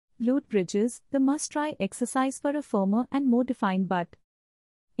Glute bridges, the must-try exercise for a firmer and more defined butt.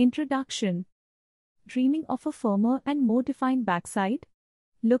 Introduction. Dreaming of a firmer and more defined backside?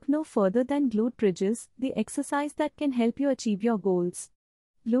 Look no further than glute bridges, the exercise that can help you achieve your goals.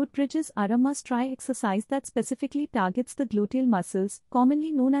 Glute bridges are a must-try exercise that specifically targets the gluteal muscles,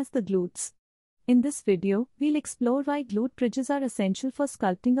 commonly known as the glutes. In this video, we'll explore why glute bridges are essential for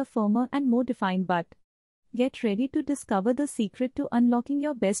sculpting a firmer and more defined butt. Get ready to discover the secret to unlocking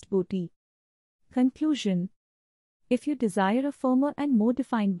your best booty. Conclusion. If you desire a firmer and more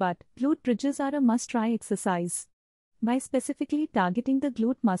defined butt, glute bridges are a must-try exercise. By specifically targeting the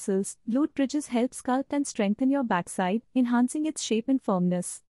glute muscles, glute bridges help sculpt and strengthen your backside, enhancing its shape and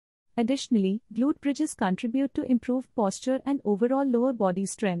firmness. Additionally, glute bridges contribute to improved posture and overall lower body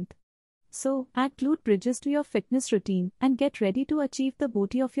strength. So, add glute bridges to your fitness routine and get ready to achieve the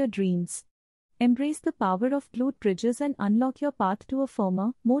booty of your dreams. Embrace the power of glute bridges and unlock your path to a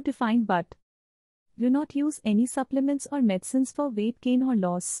firmer, more defined butt. Do not use any supplements or medicines for weight gain or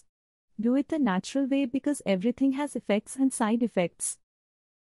loss. Do it the natural way because everything has effects and side effects.